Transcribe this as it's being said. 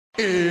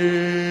It's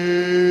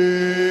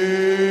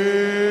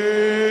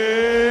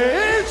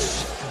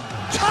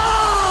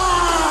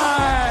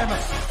time!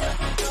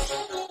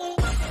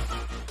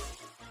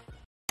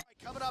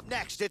 Coming up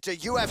next, it's a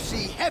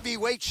UFC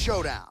heavyweight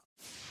showdown.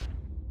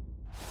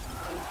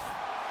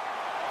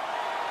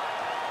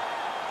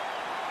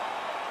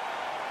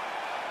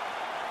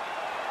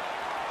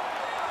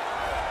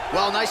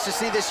 Well, nice to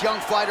see this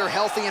young fighter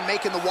healthy and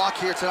making the walk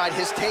here tonight.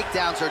 His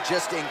takedowns are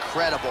just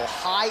incredible.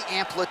 High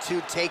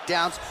amplitude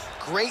takedowns,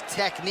 great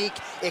technique,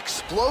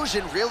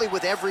 explosion really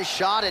with every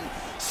shot, and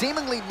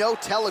seemingly no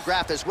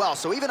telegraph as well.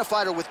 So even a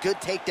fighter with good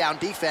takedown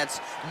defense,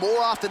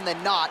 more often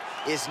than not,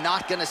 is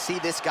not gonna see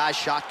this guy's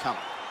shot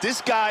coming. This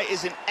guy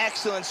is an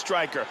excellent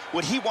striker.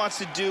 What he wants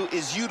to do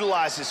is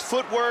utilize his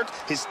footwork,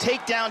 his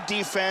takedown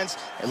defense,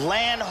 and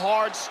land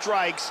hard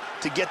strikes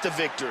to get the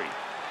victory.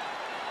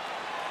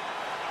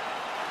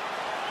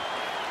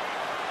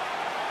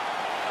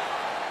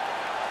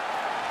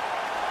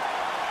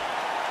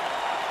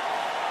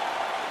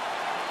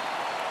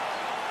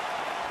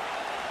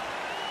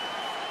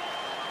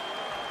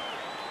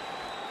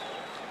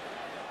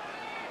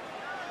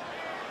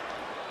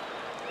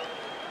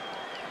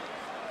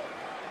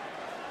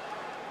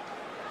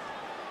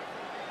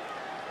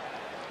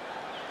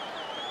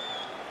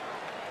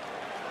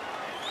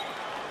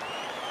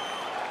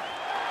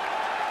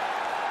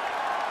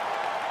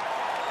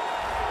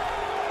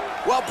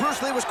 Well,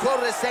 Bruce Lee was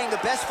quoted as saying the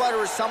best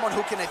fighter is someone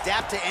who can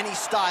adapt to any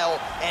style,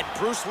 and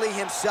Bruce Lee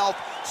himself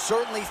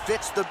certainly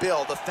fits the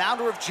bill. The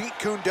founder of Jeet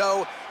Kune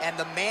Do and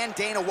the man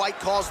Dana White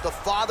calls the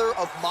father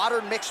of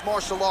modern mixed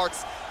martial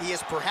arts. He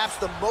is perhaps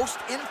the most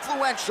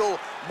influential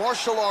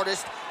martial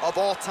artist of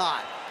all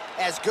time.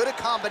 As good a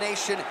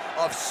combination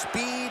of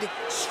speed,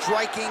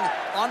 striking,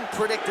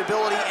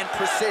 unpredictability, and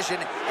precision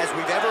as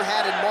we've ever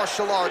had in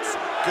martial arts.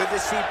 Good to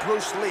see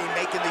Bruce Lee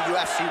making the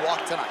UFC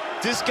walk tonight.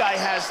 This guy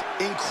has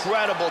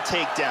incredible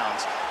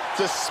takedowns.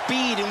 The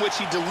speed in which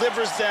he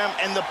delivers them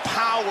and the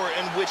power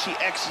in which he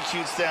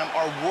executes them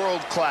are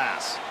world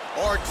class.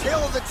 Our tail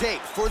of the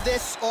tape for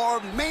this, our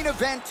main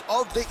event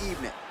of the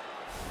evening.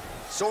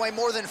 So a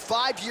more than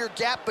 5-year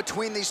gap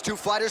between these two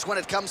fighters when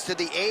it comes to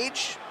the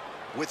age,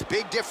 with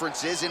big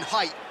differences in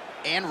height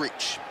and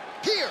reach.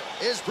 Here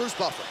is Bruce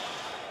Buffer.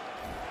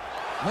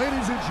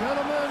 Ladies and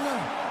gentlemen,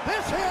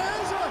 this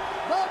is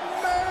the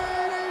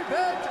main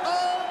event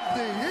of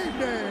the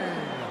evening.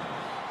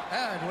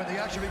 And when the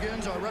action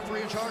begins, our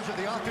referee in charge of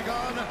the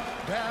Octagon,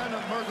 Dan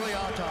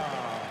Mergliata.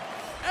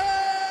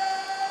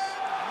 And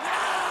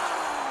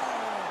now,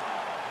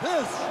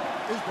 this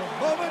is the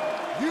moment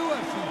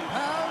UFC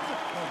fans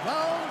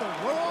around the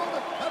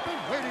world have been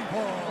waiting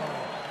for.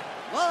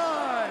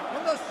 Live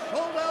from the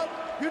sold-out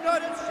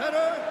United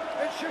Center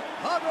in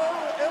Chicago,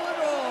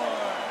 Illinois.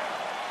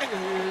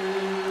 It's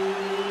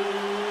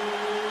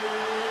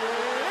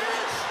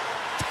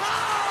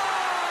time!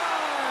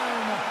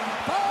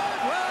 5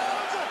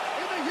 rounds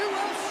in the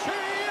UFC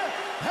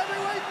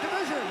heavyweight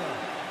division.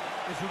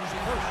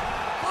 Introducing first,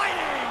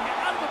 fighting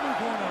out of the blue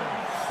corner.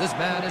 This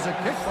man is a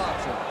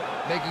kickboxer,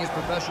 making his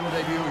professional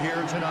debut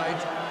here tonight.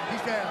 He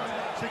stands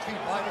 6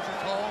 feet 5 inches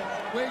tall,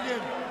 weighing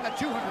in at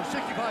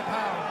 265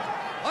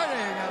 pounds.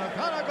 Fighting out of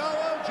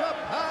Kanagawa,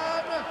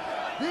 Japan,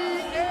 the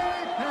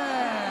Apex.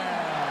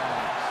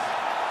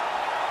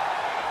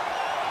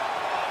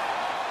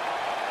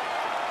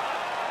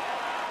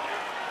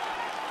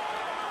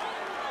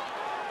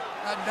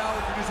 And now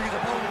introducing his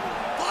opponent,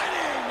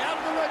 fighting out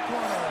of the red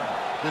corner.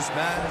 This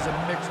man is a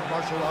mixed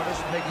martial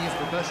artist making his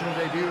professional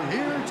debut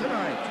here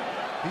tonight.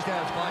 He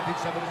stands 5 feet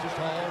 7 inches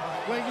tall,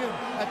 weighing in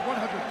at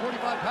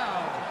 145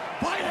 pounds.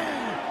 Fighting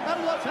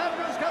out of Los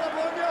Angeles,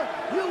 California,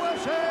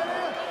 USA,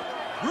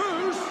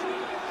 Bruce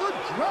the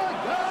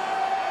Dragon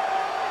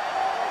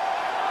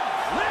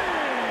Lee!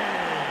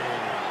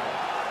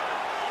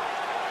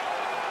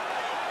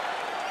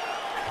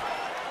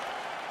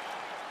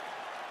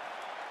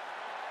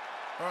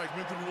 All right,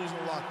 commit to the rules in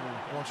the locker room.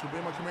 I want you to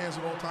obey my commands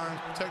at all times,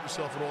 protect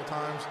yourself at all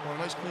times. I want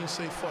a nice, clean,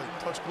 safe fight.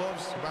 Touch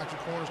gloves, back your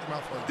corners, come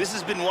out fighting. This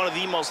has been one of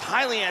the most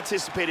highly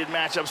anticipated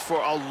matchups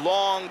for a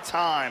long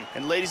time.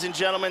 And ladies and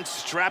gentlemen,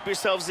 strap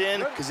yourselves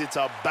in, because it's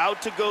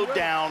about to go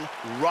down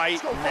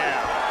right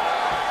now.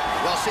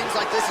 Well, seems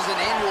like this is an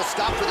annual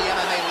stop for the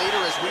MMA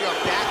leader as we are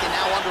back and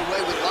now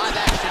underway with live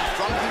action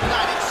from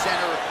United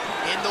Center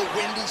in the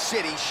Windy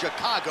City,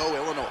 Chicago,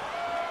 Illinois.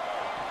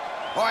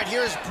 All right,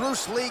 here's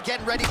Bruce Lee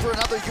getting ready for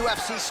another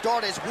UFC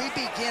start as we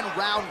begin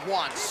round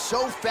 1.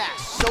 So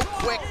fast, so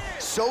quick,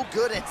 so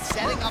good at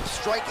setting up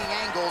striking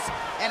angles,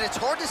 and it's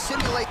hard to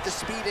simulate the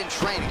speed in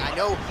training. I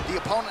know the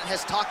opponent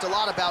has talked a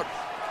lot about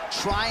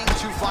trying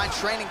to find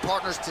training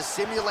partners to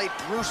simulate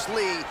Bruce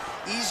Lee.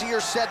 Easier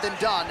said than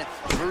done.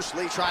 Bruce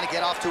Lee trying to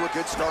get off to a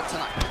good start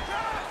tonight.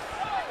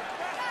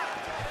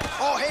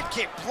 Oh, head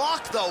kick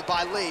blocked, though,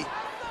 by Lee.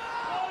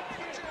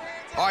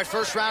 All right,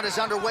 first round is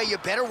underway. You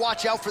better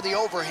watch out for the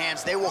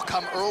overhands. They will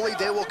come early,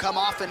 they will come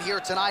often here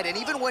tonight. And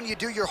even when you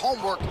do your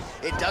homework,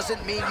 it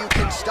doesn't mean you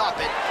can stop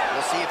it.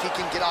 We'll see if he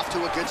can get off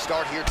to a good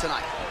start here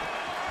tonight.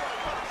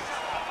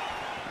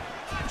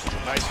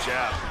 Nice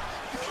jab.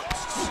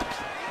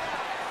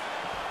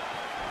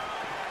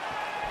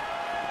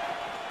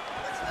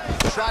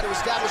 try to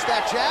establish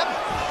that jab.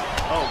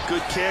 Oh,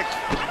 good kick.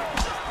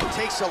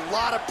 Takes a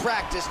lot of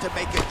practice to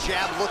make a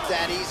jab look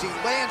that easy.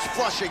 Lands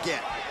flush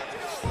again.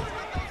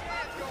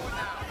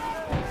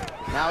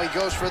 Now he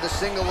goes for the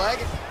single leg.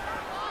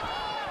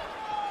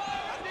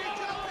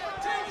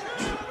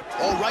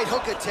 Oh, right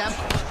hook attempt,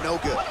 no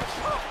good.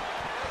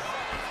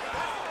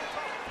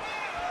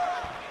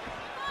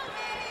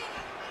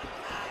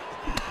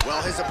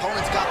 Well, his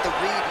opponent's got the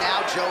read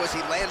now, Joe, as he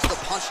lands the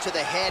punch to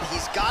the head.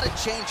 He's got to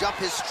change up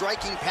his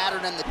striking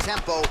pattern and the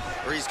tempo,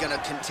 or he's going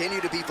to continue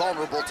to be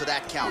vulnerable to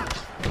that counter.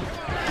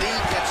 Lee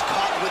gets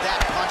caught with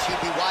that punch.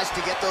 He'd be wise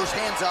to get those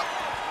hands up.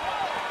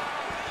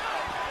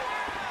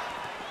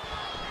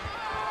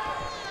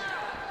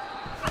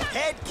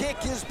 Head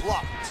kick is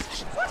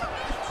blocked.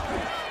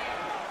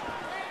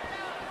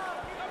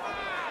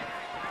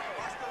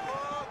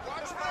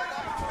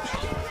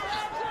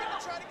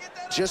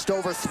 Just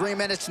over 3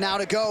 minutes now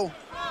to go.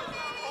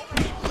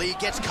 Lee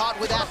gets caught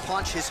with that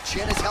punch. His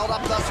chin is held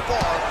up thus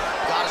far.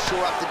 Got to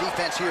shore up the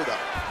defense here, though.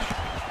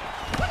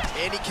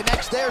 And he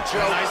connects there,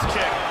 Joe. Nice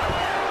kick.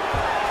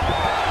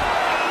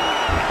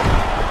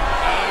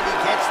 And he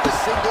gets the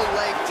single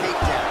leg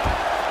takedown.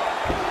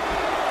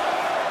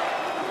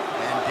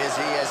 And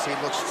busy as he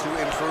looks to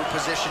improve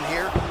position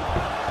here.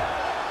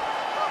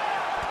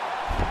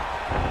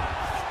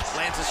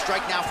 Lands a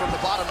strike now from the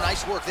bottom.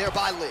 Nice work there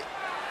by Lee.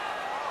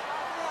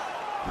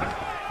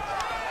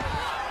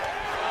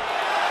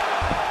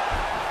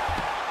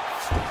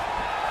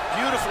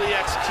 Beautifully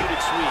executed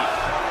sweep.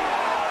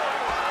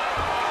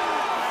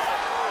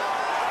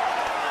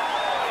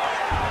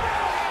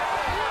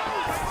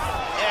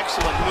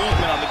 Excellent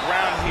movement on the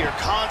ground here.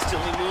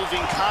 Constantly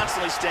moving,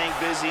 constantly staying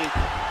busy.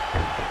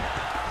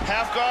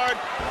 Half guard.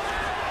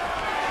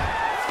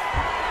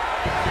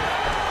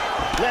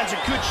 Lands a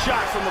good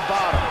shot from the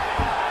bottom.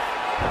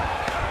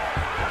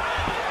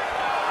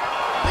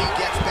 Lee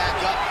gets back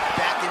up,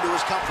 back into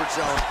his comfort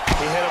zone.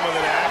 He hit him with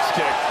an axe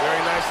kick.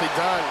 Very nicely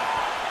done.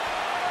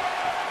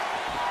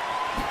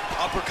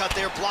 Uppercut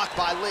there, blocked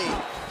by Lee.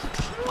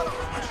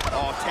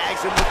 Oh,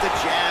 tags him with the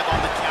jab on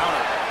the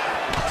counter.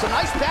 Some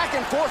nice back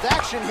and forth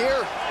action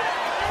here.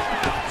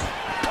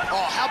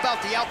 Oh, how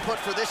about the output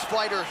for this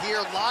fighter here?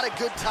 A lot of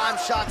good time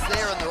shots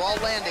there, and they're all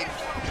landing.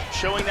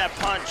 Showing that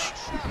punch.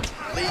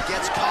 Lee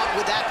gets caught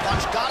with that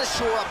punch. Got to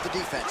shore up the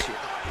defense here.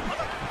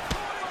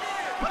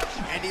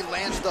 And he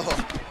lands the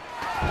hook.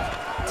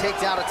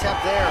 Takedown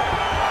attempt there.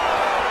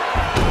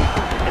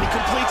 And he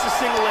completes a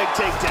single leg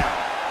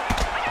takedown.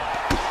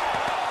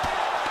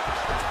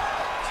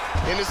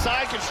 In the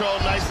side control,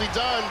 nicely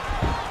done.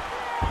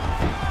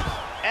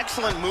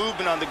 Excellent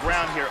movement on the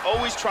ground here,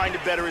 always trying to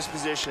better his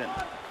position.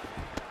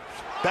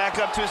 Back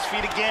up to his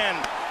feet again.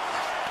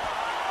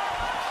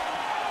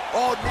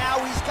 Oh,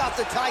 now he's got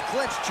the tie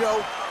clinch,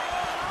 Joe.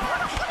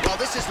 Well,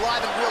 this is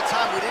live in real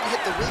time. We didn't hit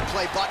the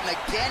replay button.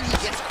 Again, he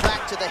gets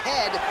cracked to the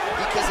head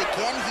because,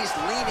 again, he's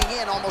leaning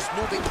in, almost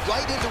moving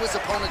right into his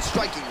opponent's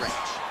striking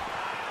range.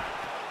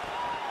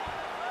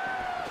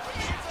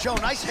 Joe,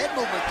 nice head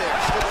movement there.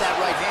 Slip that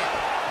right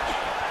hand.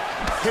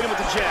 Hit him with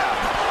the jab.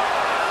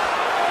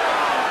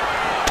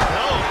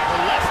 No, the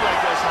left leg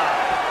goes high.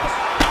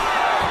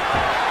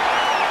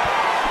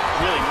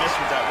 Really missed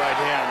with that right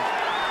hand.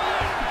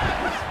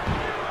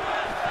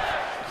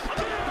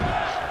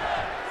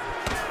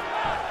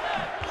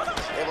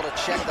 Able to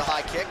check the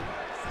high kick.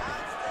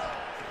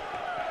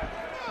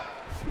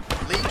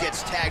 Lee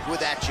gets tagged with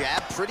that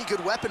jab. Pretty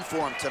good weapon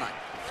for him tonight.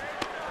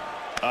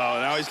 Oh,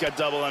 now he's got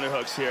double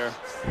underhooks here.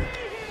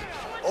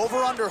 Over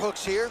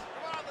underhooks here.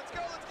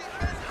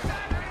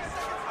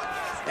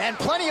 And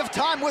plenty of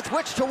time with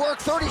which to work.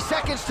 30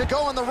 seconds to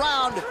go in the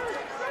round.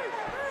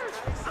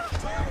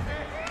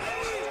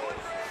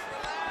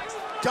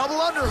 Double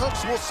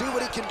underhooks, we'll see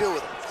what he can do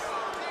with it.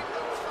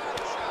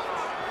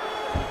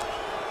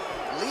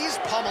 Lee's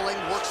pummeling,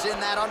 works in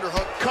that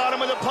underhook. Caught him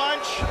with a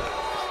punch.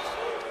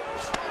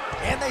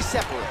 And they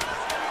separate.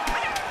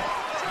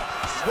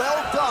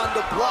 Well done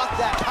to block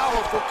that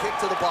powerful kick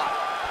to the body.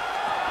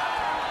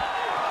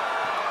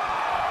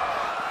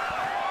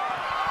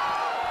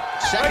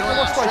 Second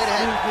round straight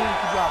ahead.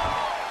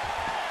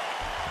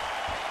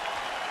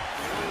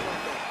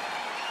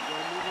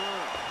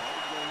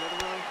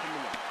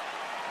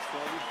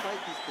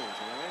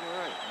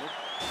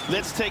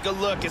 Let's take a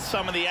look at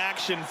some of the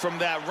action from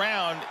that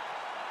round.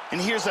 And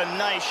here's a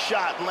nice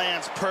shot,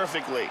 lands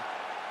perfectly.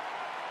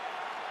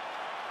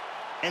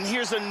 And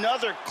here's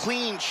another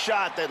clean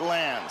shot that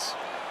lands.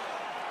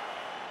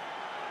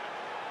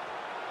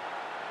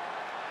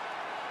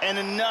 And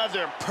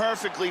another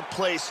perfectly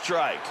placed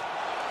strike.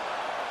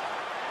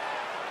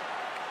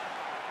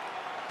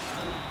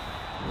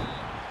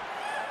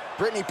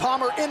 Brittany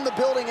Palmer in the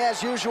building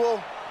as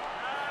usual.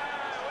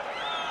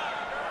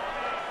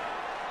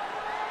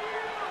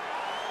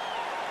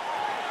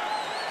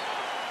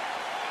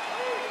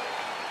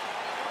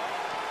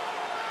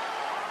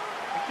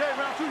 Okay,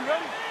 round two, you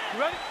ready? You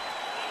ready?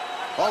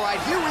 All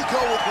right, here we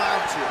go with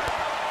round two.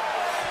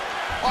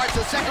 All right,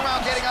 so second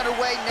round getting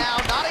underway now.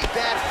 Not a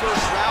bad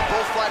first round.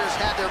 Both fighters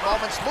had their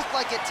moments. Looked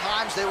like at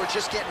times they were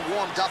just getting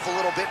warmed up a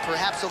little bit,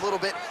 perhaps a little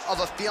bit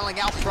of a feeling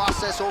out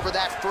process over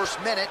that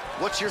first minute.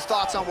 What's your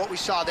thoughts on what we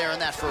saw there in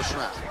that first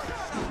round?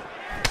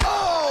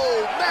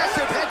 Oh,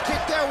 massive head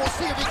kick there. We'll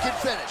see if he can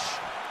finish.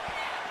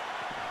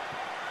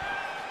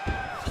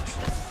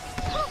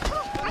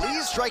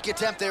 Lee's strike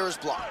attempt there is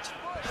blocked.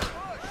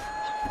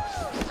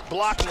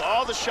 Blocking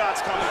all the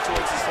shots coming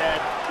towards his head.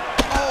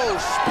 Oh,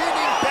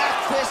 spinning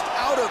back fist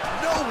out of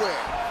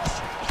nowhere.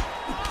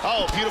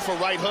 Oh, beautiful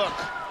right hook.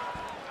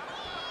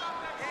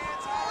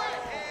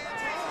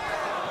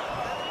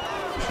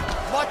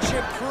 Much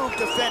improved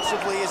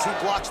defensively as he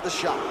blocks the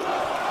shot.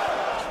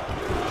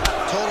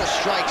 Total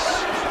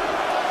strikes.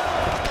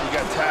 He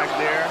got tagged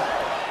there.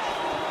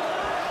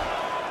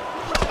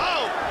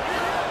 Oh!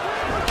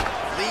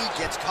 Lee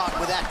gets caught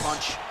with that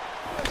punch.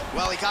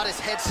 Well, he got his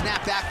head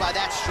snapped back by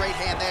that straight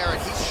hand there,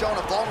 and he's shown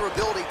a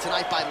vulnerability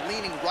tonight by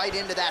leaning right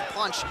into that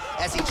punch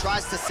as he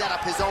tries to set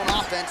up his own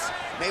offense.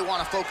 May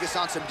want to focus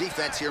on some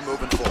defense here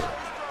moving forward.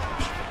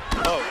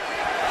 Oh,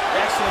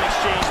 excellent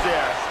exchange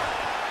there.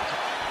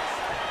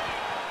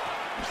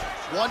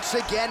 Once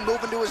again,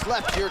 moving to his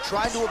left here,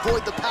 trying to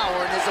avoid the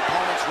power in his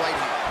opponent's right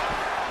hand.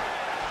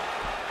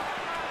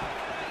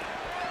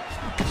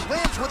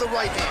 Lands with a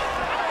right hand.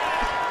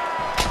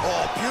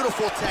 Oh,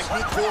 beautiful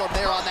technique for him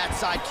there on that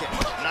side kick.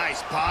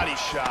 Nice body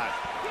shot.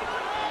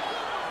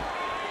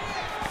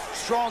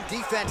 Strong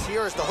defense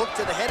here as the hook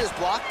to the head is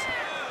blocked.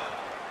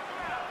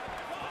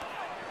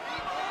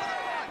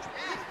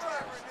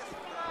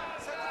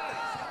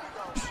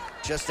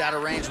 Just out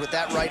of range with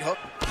that right hook.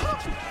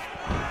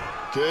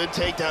 Good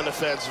takedown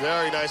defense,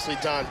 very nicely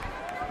done.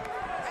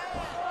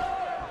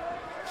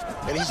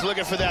 And he's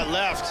looking for that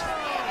left.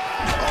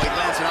 Oh, he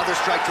lands another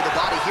strike to the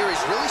body here.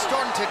 He's really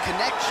starting to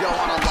connect, Joe,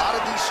 on a lot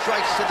of these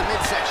strikes to the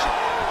midsection.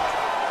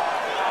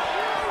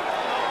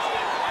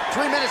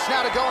 3 minutes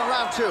now to go in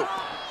round two.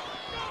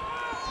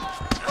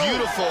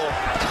 Beautiful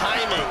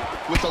timing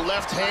with the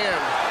left hand.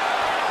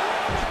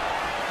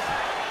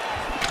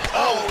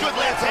 Oh, good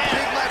left hand.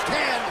 Big left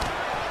hand.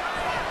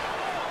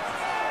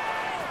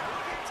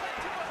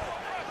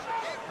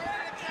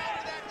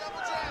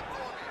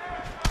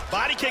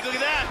 Body kick, look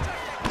at that.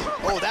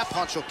 Oh, that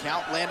punch will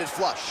count. Landed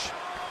flush.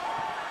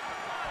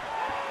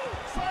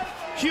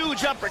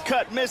 Huge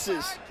uppercut,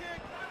 misses.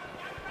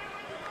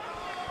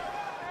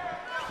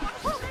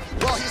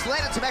 Well, he's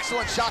landed some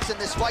excellent shots in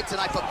this fight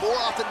tonight, but more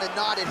often than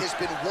not, it has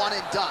been one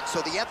and done. So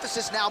the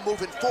emphasis now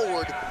moving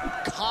forward,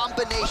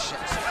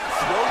 combinations.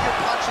 Throw your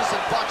punches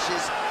and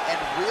bunches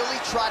and really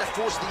try to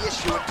force the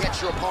issue and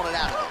get your opponent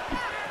out of it.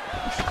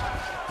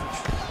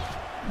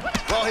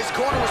 Well, his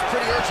corner was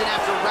pretty urgent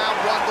after round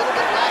one. A little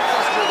bit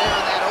lackluster there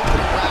in that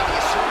opening round. He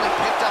has certainly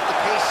picked up the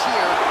pace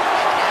here,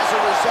 and as a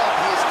result,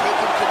 he has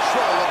taken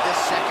control of this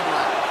second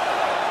round.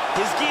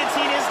 His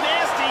guillotine is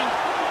nasty.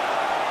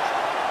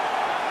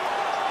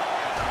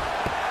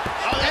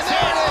 Oh, and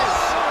there it is!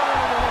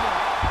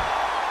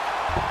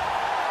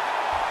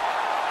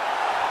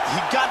 He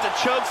got the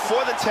choke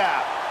for the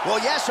tap. Well,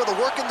 yeah, so the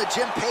work in the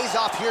gym pays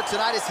off here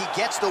tonight as he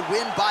gets the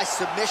win by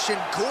submission.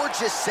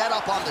 Gorgeous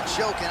setup on the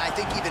choke, and I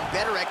think even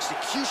better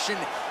execution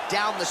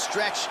down the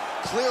stretch.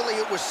 Clearly,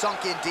 it was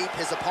sunk in deep.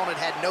 His opponent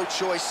had no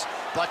choice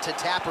but to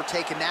tap or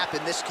take a nap.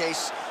 In this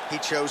case, he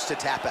chose to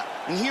tap out.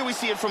 And here we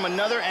see it from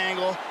another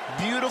angle.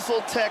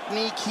 Beautiful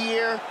technique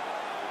here,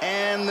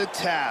 and the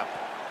tap.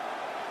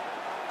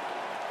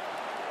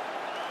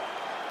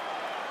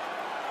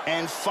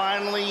 And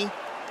finally,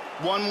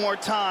 one more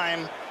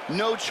time,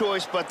 no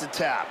choice but to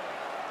tap.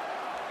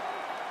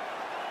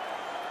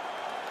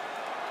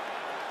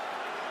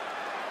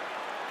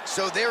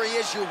 So there he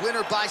is, your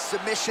winner by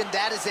submission.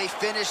 That is a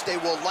finish they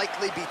will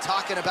likely be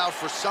talking about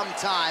for some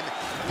time.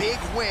 Big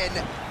win,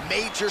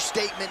 major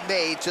statement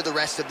made to the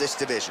rest of this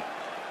division.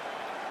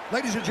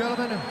 Ladies and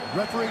gentlemen,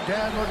 referee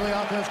Dan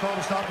Murgliata has called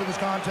a stop to this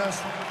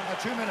contest at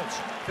 2 minutes,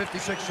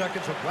 56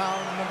 seconds of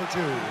round number 2.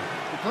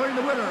 Declaring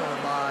the winner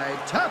by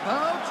tap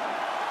out,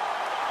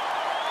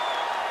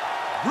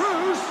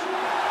 Bruce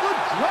the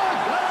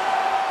Dragon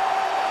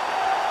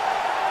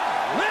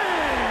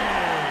Lee!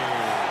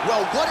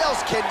 Well, what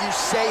else can you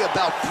say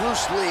about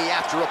Bruce Lee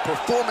after a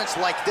performance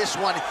like this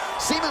one?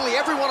 Seemingly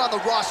everyone on the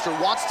roster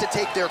wants to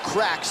take their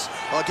cracks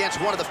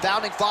against one of the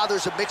founding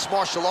fathers of mixed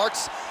martial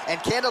arts,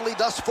 and candidly,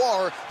 thus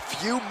far,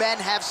 few men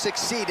have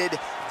succeeded.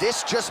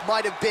 This just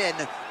might have been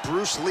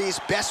Bruce Lee's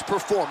best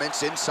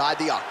performance inside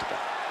the octagon.